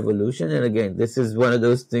is a revolution, and again, this is one of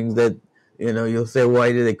those things that, you'll say,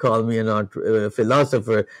 why do they call me a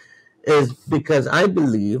philosopher? Is because I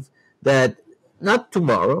believe that not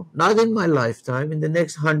tomorrow, not in my lifetime, in the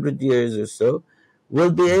next 100 years or so, we'll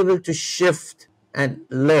be able to shift and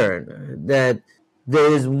learn that there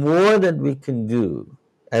is more that we can do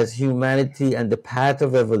as humanity and the path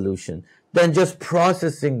of evolution than just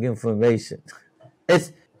processing information.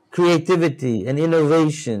 It's creativity and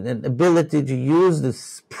innovation and ability to use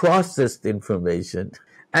this processed information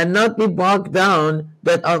and not be bogged down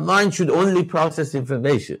that our mind should only process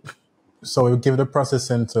information. So we give the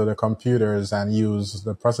processing to the computers and use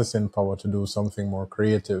the processing power to do something more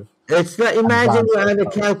creative. It's not, imagine you have a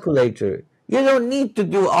calculator. You don't need to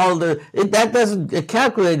do a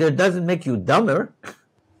calculator doesn't make you dumber.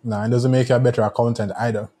 No, it doesn't make you a better accountant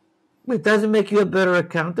either. It doesn't make you a better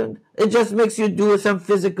accountant. It just makes you do some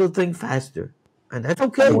physical thing faster. And that's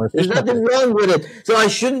okay. There's nothing wrong with it. So I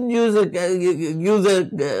shouldn't use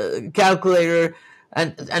a calculator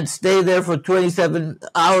and stay there for 27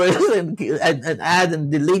 hours and add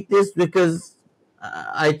and delete this because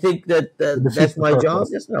I think that that's my job.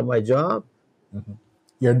 That's not my job. Mm-hmm.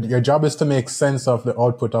 Your job is to make sense of the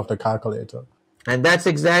output of the calculator. And that's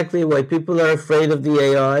exactly why people are afraid of the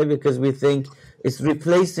AI, because we think it's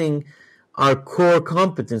replacing our core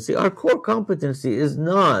competency. Our core competency is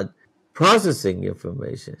not processing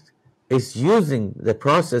information, it's using the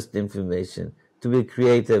processed information to be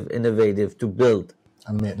creative, innovative, to build,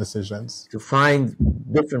 And make decisions. to find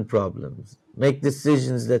different problems, make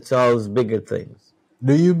decisions that solves bigger things.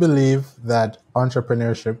 Do you believe that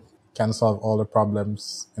entrepreneurship can solve all the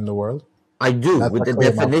problems in the world? I do, That's a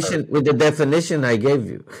claim I've heard. with the definition I gave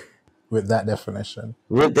you. With that definition.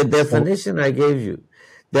 With the So, definition I gave you,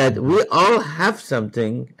 that we all have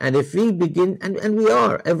something, and if we begin, and we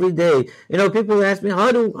are every day. People ask me,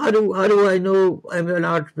 how do I know I'm an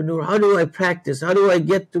entrepreneur? How do I practice? How do I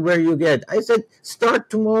get to where you get? I said, start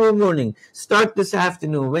tomorrow morning, start this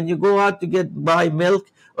afternoon. When you go out to buy milk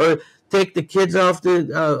or take the kids off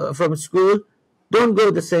from school, don't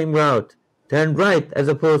go the same route. Turn right as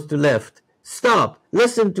opposed to left. Stop,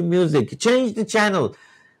 listen to music, change the channel.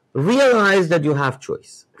 Realize that you have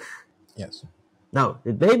choice. yes. Now,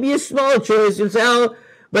 it may be a small choice. You'll say, oh,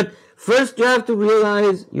 but first you have to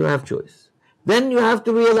realize you have choice. Then you have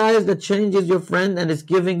to realize that change is your friend and it's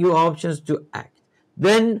giving you options to act.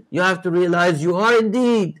 Then you have to realize you are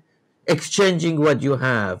indeed exchanging what you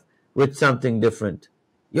have with something different.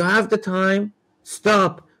 You have the time,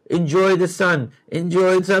 stop, enjoy the sun,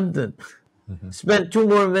 enjoy something. Spend 2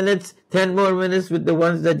 more minutes, 10 more minutes with the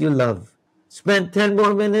ones that you love. Spend 10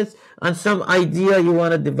 more minutes on some idea you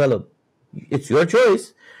want to develop. It's your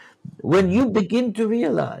choice. When you begin to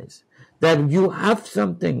realize that you have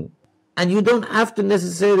something, and you don't have to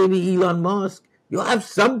necessarily be Elon Musk, you have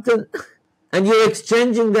something, and you're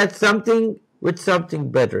exchanging that something with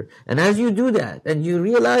something better. And as you do that, and you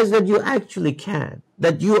realize that you actually can,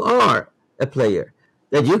 that you are a player,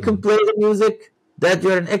 that you can play the music, that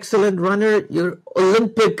you're an excellent runner, you're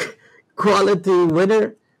Olympic quality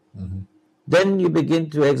winner, then you begin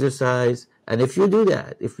to exercise. And if you do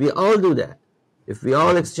that, if we all do that, if we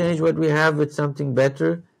all exchange what we have with something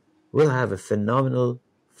better, we'll have a phenomenal,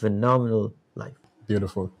 phenomenal life.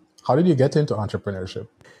 Beautiful. How did you get into entrepreneurship?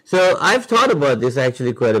 So I've thought about this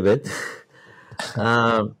actually quite a bit.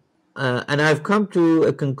 And I've come to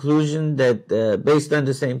a conclusion that based on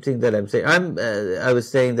the same thing that I'm saying, I was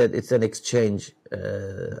saying that it's an exchange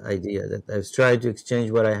idea, that I was trying to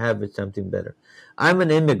exchange what I have with something better. I'm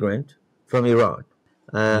an immigrant from Iran.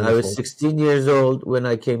 I was 16 years old when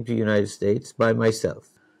I came to the United States by myself.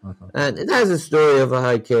 And it has a story of how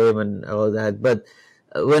I came and all that. But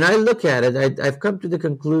when I look at it, I've come to the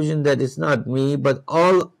conclusion that it's not me, but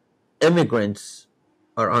all immigrants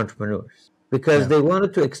are entrepreneurs, because they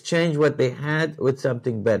wanted to exchange what they had with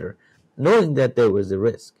something better, knowing that there was a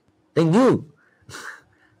risk. They knew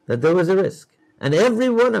that there was a risk. And every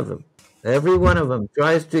one of them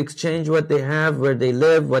tries to exchange what they have, where they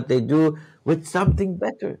live, what they do, with something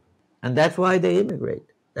better. And that's why they immigrate.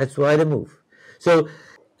 That's why they move. So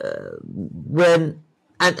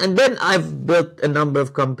and then I've built a number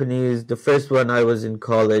of companies. The first one I was in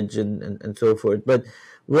college and so forth. But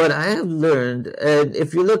what I have learned, and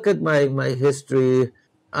if you look at my history,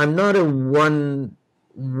 I'm not a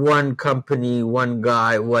one company, one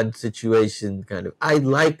guy, one situation kind of. I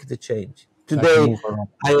like the change. Today,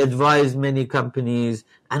 I advise many companies,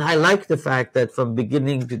 and I like the fact that from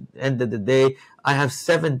beginning to end of the day, I have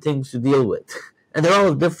 7 things to deal with. And they're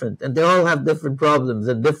all different, and they all have different problems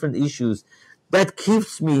and different issues. That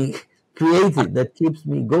keeps me creative, that keeps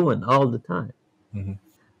me going all the time.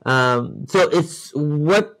 So it's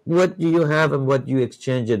what do you have and what you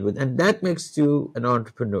exchange it with, and that makes you an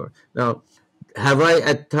entrepreneur. Now, have I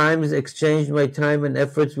at times exchanged my time and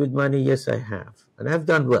efforts with money? Yes, I have, and I've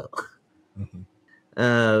done well.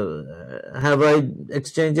 Have I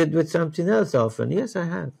exchanged it with something else often? Yes, I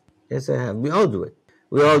have. Yes, I have. We all do it.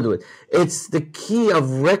 It's the key of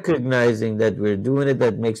recognizing that we're doing it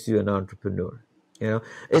that makes you an entrepreneur.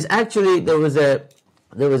 It's actually there was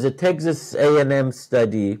a Texas A&M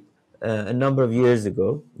study a number of years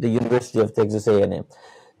ago, the University of Texas A&M,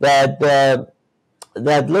 that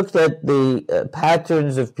looked at the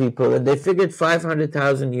patterns of people, and they figured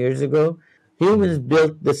 500,000 years ago, humans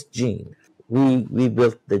built this gene. We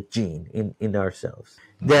built the gene in ourselves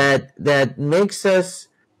that makes us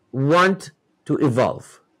want to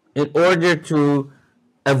evolve in order to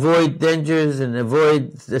avoid dangers and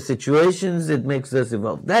avoid the situations. It makes us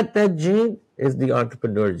evolve. That gene is the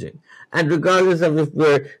entrepreneur gene. And regardless of if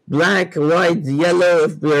we're black, white, yellow,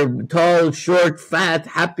 if we're tall, short, fat,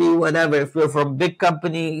 happy, whatever, if we're from big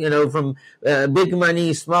company, from big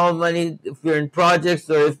money, small money, if we're in projects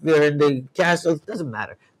or if we're in the castles, doesn't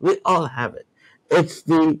matter. We all have it. It's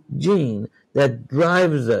the gene that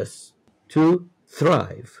drives us to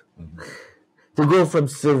thrive, to go from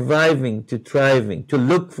surviving to thriving, to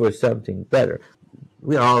look for something better.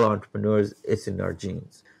 We're all entrepreneurs. It's in our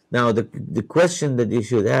genes. Now, the question that you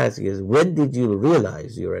should ask is, when did you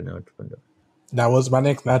realize you're an entrepreneur? That was my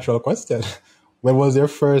next natural question. When was your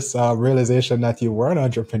first realization that you were an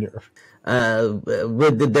entrepreneur?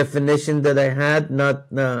 With the definition that I had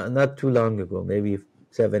not too long ago, maybe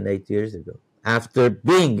 7-8 years ago, after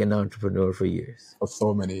being an entrepreneur for years. For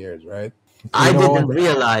so many years, right? I didn't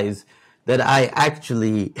realize that I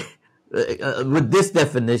actually, with this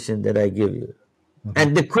definition that I give you,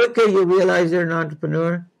 and the quicker you realize you're an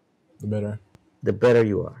entrepreneur, the better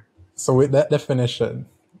you are. So with that definition,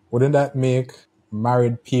 wouldn't that make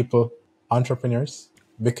married people entrepreneurs?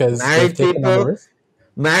 Because they've taken on the risk?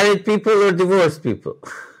 Married people or divorced people?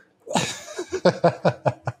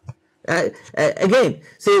 Again,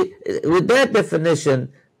 see, with that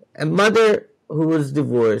definition, a mother who is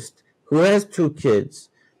divorced, who has 2 kids,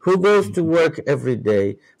 who goes to work every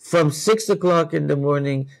day from 6 o'clock in the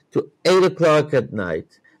morning to 8 o'clock at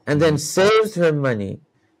night, and then saves her money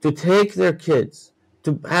to take their kids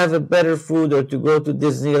to have a better food or to go to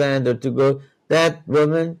Disneyland or to go, that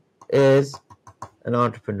woman is an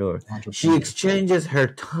entrepreneur. She exchanges her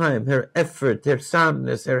time, her effort, her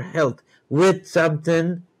soundness, her health with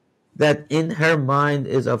something that in her mind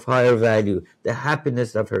is of higher value, the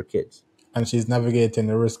happiness of her kids. And she's navigating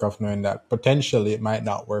the risk of knowing that potentially it might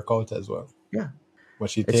not work out as well. Yeah. But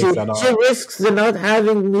she takes that on. She risks the not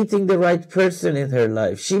meeting the right person in her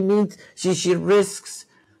life. She risks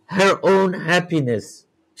her own happiness.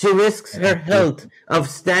 She risks her health of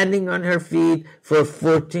standing on her feet for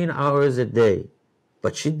 14 hours a day.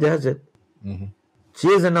 But she does it. Mm-hmm. She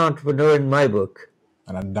is an entrepreneur in my book.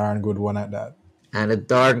 And a darn good one at that.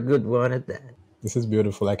 This is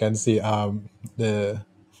beautiful. I can see the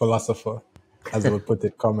philosopher, as I would put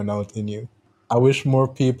it, coming out in you. I wish more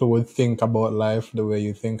people would think about life the way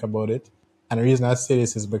you think about it. And the reason I say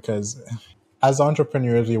this is because as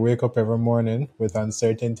entrepreneurs, we wake up every morning with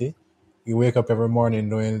uncertainty. We wake up every morning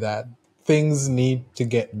knowing that things need to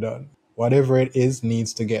get done. Whatever it is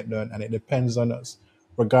needs to get done, and it depends on us,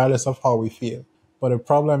 regardless of how we feel. But the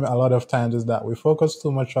problem a lot of times is that we focus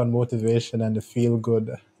too much on motivation and the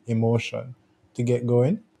feel-good emotion to get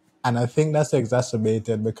going. And I think that's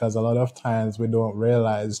exacerbated because a lot of times we don't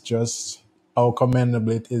realize just how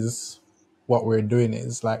commendable it is what we're doing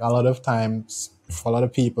is. Like a lot of times, for a lot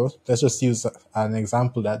of people, let's just use an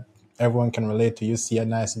example that everyone can relate to. You see a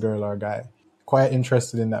nice girl or guy, quite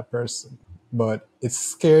interested in that person, but it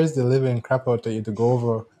scares the living crap out of you to go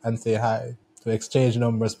over and say hi, to exchange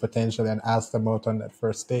numbers potentially and ask them out on that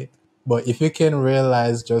first date. But if you can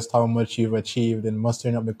realize just how much you've achieved in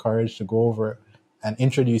mustering up the courage to go over and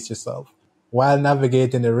introduce yourself while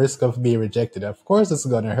navigating the risk of being rejected. Of course, it's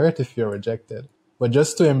going to hurt if you're rejected, but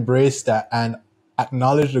just to embrace that and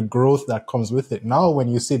acknowledge the growth that comes with it. Now, when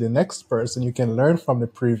you see the next person, you can learn from the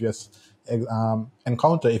previous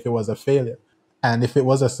encounter if it was a failure. And if it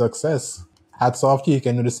was a success, hats off to you, you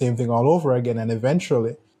can do the same thing all over again. And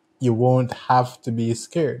eventually, you won't have to be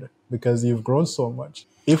scared because you've grown so much.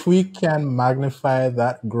 If we can magnify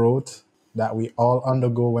that growth that we all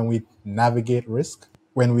undergo when we navigate risk,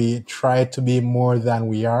 when we try to be more than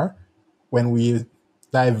we are, when we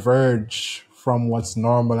diverge from what's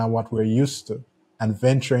normal and what we're used to and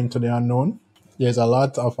venture into the unknown, there's a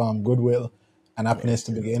lot of goodwill and happiness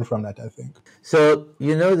to be gained from that, I think. So,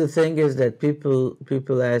 the thing is that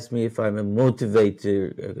people ask me if I'm a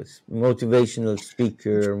motivator, a motivational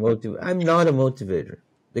speaker. I'm not a motivator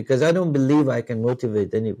because I don't believe I can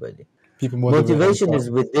motivate anybody. Motivation is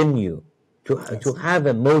within you to have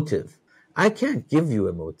a motive. I can't give you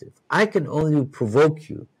a motive. I can only provoke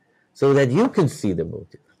you so that you can see the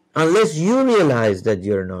motive. Unless you realize that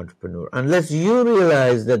you're an entrepreneur, unless you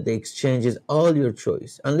realize that the exchange is all your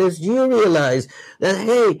choice, unless you realize that,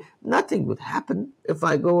 hey, nothing would happen if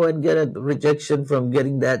I go and get a rejection from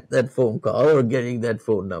getting that phone call or getting that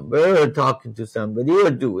phone number or talking to somebody or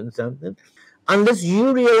doing something. Unless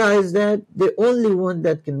you realize that, the only one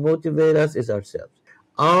that can motivate us is ourselves.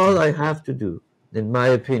 All I have to do, in my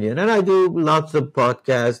opinion, and I do lots of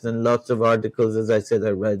podcasts and lots of articles. As I said,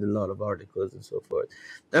 I write a lot of articles and so forth.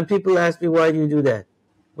 And people ask me, why do you do that?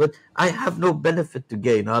 But I have no benefit to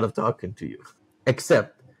gain out of talking to you,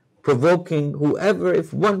 except provoking whoever.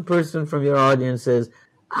 If one person from your audience says,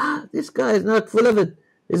 this guy is not full of it,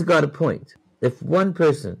 he's got a point. If one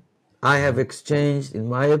person, I have exchanged, in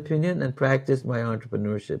my opinion, and practiced my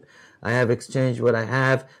entrepreneurship. I have exchanged what I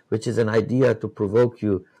have, which is an idea to provoke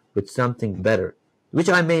you with something better, which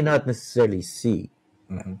I may not necessarily see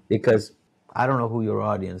because I don't know who your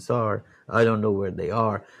audience are. I don't know where they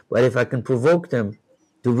are. But if I can provoke them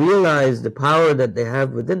to realize the power that they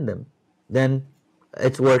have within them, then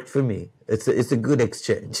it's worked for me. It's a good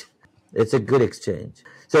exchange. It's a good exchange.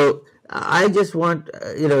 So I just want,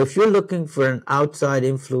 if you're looking for an outside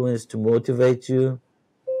influence to motivate you,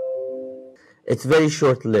 it's very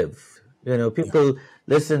short-lived. People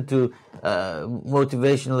listen to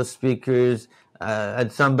motivational speakers,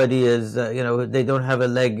 and somebody is, they don't have a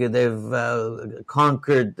leg, they've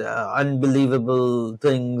conquered unbelievable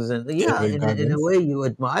things, and in a way you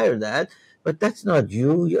admire that, but that's not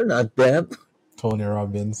you. You're not them. Tony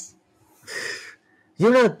Robbins.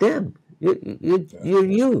 You're not them. You're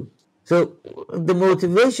you. So the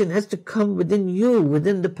motivation has to come within you,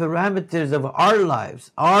 within the parameters of our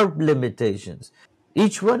lives, our limitations,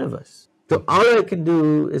 each one of us. So all I can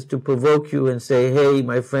do is to provoke you and say, hey,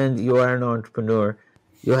 my friend, you are an entrepreneur.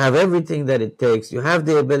 You have everything that it takes. You have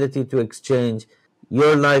the ability to exchange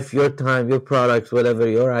your life, your time, your products, whatever,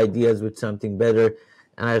 your ideas with something better.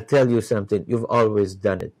 And I'll tell you something, you've always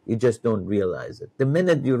done it. You just don't realize it. The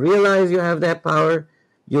minute you realize you have that power,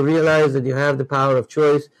 you realize that you have the power of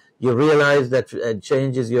choice, you realize that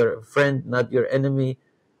change is your friend, not your enemy,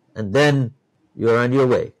 and then you're on your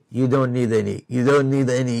way. You don't need any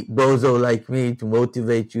bozo like me to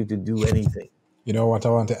motivate you to do anything. You know what I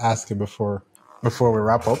want to ask you before we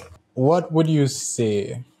wrap up? What would you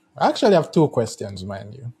say? I actually have two questions,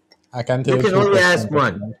 mind you. I can tell you can only ask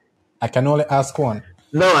one. I can only ask one.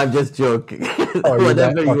 No, I'm just joking.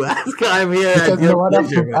 Whatever you ask, I'm here.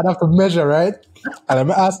 I'd have to measure, right? And let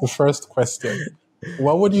me ask the first question.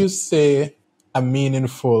 What would you say a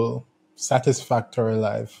meaningful, satisfactory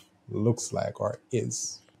life looks like or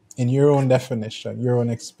is? In your own definition, your own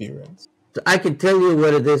experience. So I can tell you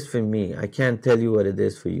what it is for me. I can't tell you what it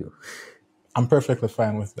is for you. I'm perfectly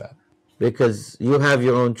fine with that. Because you have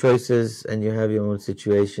your own choices and you have your own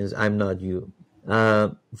situations. I'm not you.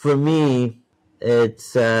 For me,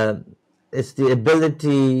 it's the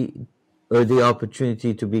ability or the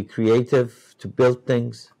opportunity to be creative, to build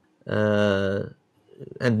things.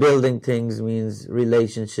 And building things means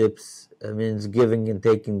relationships, means giving and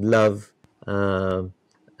taking love.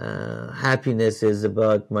 Happiness is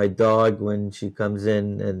about my dog when she comes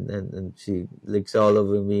in and she licks all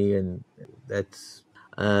over me, and that's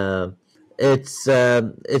it's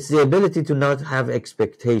the ability to not have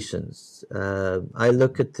expectations. I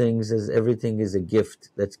look at things as everything is a gift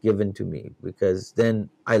that's given to me, because then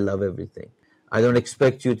I love everything. I don't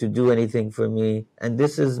expect you to do anything for me. And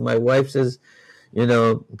this is, my wife says,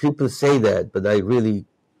 people say that, but I really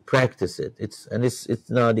practice it. It's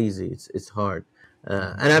not easy. It's hard.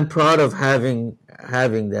 And I'm proud of having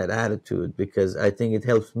that attitude, because I think it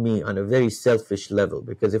helps me on a very selfish level.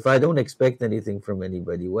 Because if I don't expect anything from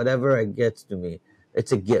anybody, whatever it gets to me,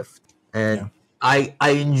 it's a gift. And I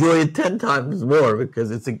enjoy it 10 times more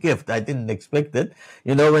because it's a gift. I didn't expect it.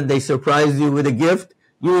 When they surprise you with a gift,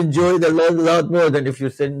 you enjoy it a lot more than if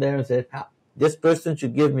you're sitting there and say, this person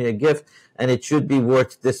should give me a gift and it should be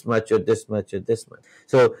worth this much or this much or this much.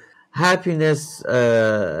 So happiness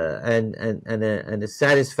and a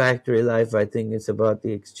satisfactory life, I think it's about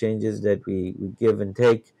the exchanges that we give and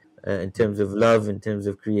take in terms of love, in terms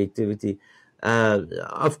of creativity.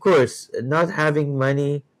 Of course, not having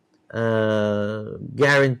money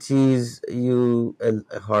guarantees you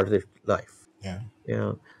a harder life.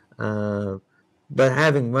 But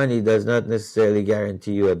having money does not necessarily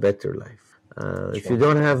guarantee you a better life. If you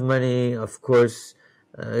don't have money, of course,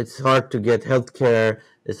 it's hard to get healthcare.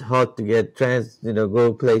 It's hard to get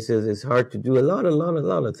go places. It's hard to do a lot of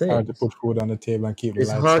things. It's hard to put food on the table and keep the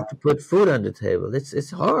lights on. It's hard to put food on the table.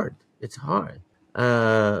 It's hard. It's hard.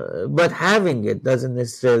 But having it doesn't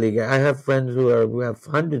necessarily. I have friends who have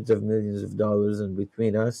hundreds of millions of dollars, and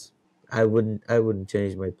between us, I wouldn't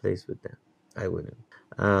change my place with them. I wouldn't.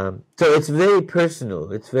 So it's very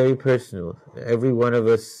personal. It's very personal. Every one of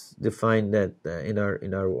us define that in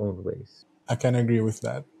our own ways. I can agree with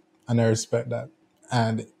that, and I respect that.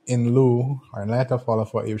 And in light of all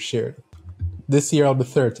of what you've shared, this year I'll be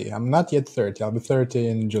 30. I'm not yet 30. I'll be 30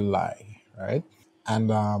 in July, right?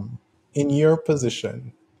 And in your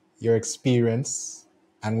position, your experience,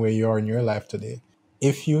 and where you are in your life today,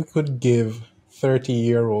 if you could give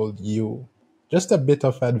 30-year-old you just a bit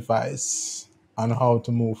of advice on how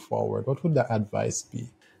to move forward, what would that advice be?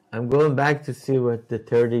 I'm going back to see what the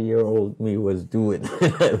 30-year-old me was doing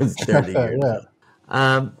when I was 30 years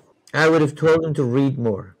old. I would have told him to read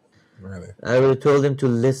more. Really? I would have told him to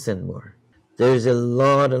listen more. There's a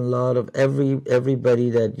lot of everybody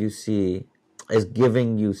that you see is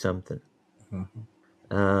giving you something.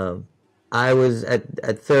 Mm-hmm. I was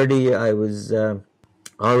at 30. I was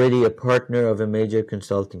already a partner of a major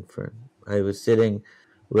consulting firm. I was sitting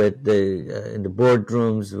with the in the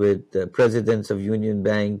boardrooms with the presidents of Union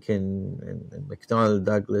Bank and McDonnell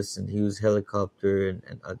Douglas and Hughes Helicopter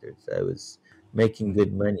and others. I was making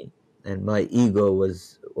good money, and my ego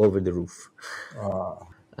was over the roof.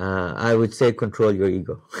 I would say control your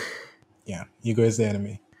ego. Yeah, ego is the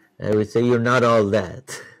enemy. I would say you're not all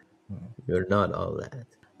that. You're not all that.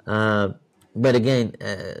 But again,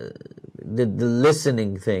 the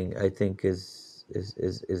listening thing I think is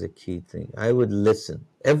a key thing. I would listen.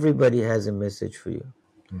 Everybody has a message for you,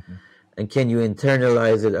 and can you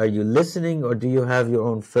internalize it? Are you listening, or do you have your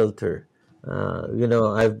own filter?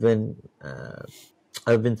 I've been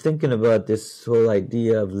thinking about this whole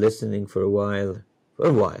idea of listening for a while,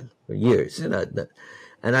 for years,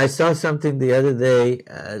 and I saw something the other day,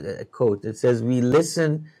 a quote that says, "We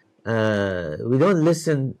listen. We don't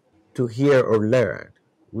listen to hear or learn.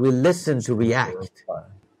 We listen to react.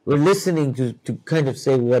 We're listening to kind of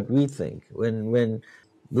say what we think. When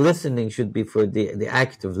listening should be for the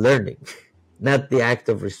act of learning, not the act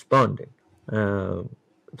of responding.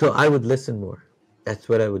 So I would listen more. That's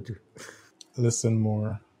what I would do. Listen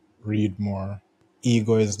more, read more.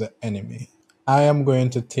 Ego is the enemy. I am going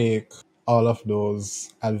to take all of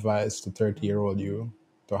those advice to 30-year-old you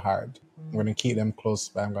to heart. I'm going to keep them close,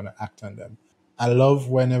 but I'm going to act on them. I love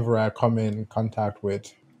whenever I come in contact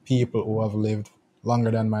with people who have lived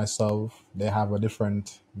longer than myself. They have a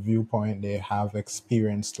different viewpoint. They have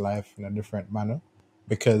experienced life in a different manner,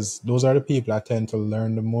 because those are the people I tend to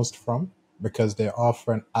learn the most from, because they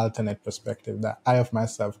offer an alternate perspective that I of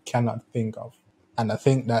myself cannot think of. And I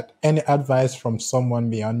think that any advice from someone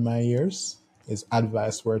beyond my years is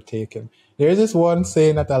advice worth taking. There is this one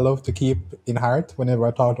saying that I love to keep in heart whenever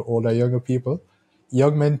I talk to older, younger people.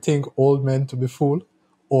 Young men think old men to be fool.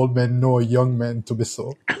 Old men know young men to be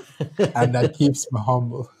so. And that keeps me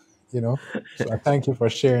humble, So I thank you for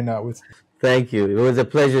sharing that with me. Thank you. It was a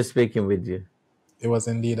pleasure speaking with you. It was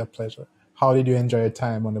indeed a pleasure. How did you enjoy your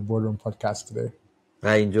time on the Boardroom Podcast today?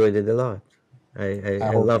 I enjoyed it a lot.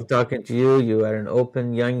 I love talking to you. You are an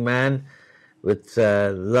open young man with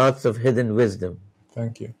lots of hidden wisdom.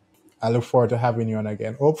 Thank you. I look forward to having you on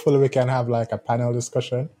again. Hopefully we can have like a panel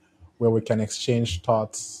discussion where we can exchange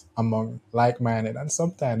thoughts among like-minded and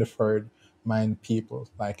sometimes different-minded people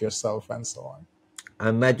like yourself and so on.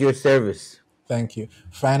 I'm at your service. Thank you.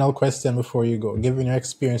 Final question before you go. Given your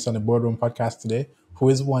experience on the Boardroom Podcast today, who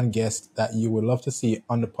is one guest that you would love to see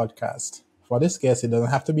on the podcast? For this guest, it doesn't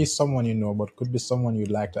have to be someone you know, but could be someone you'd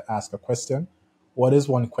like to ask a question. What is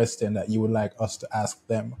one question that you would like us to ask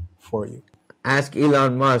them for you? Ask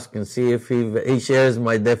Elon Musk and see if he shares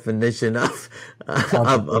my definition of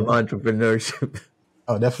entrepreneurship.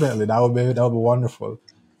 Oh, definitely. That would be wonderful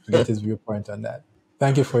to get his viewpoint on that.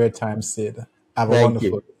 Thank you for your time, Sid. Have a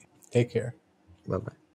wonderful day. Take care. Bye-bye.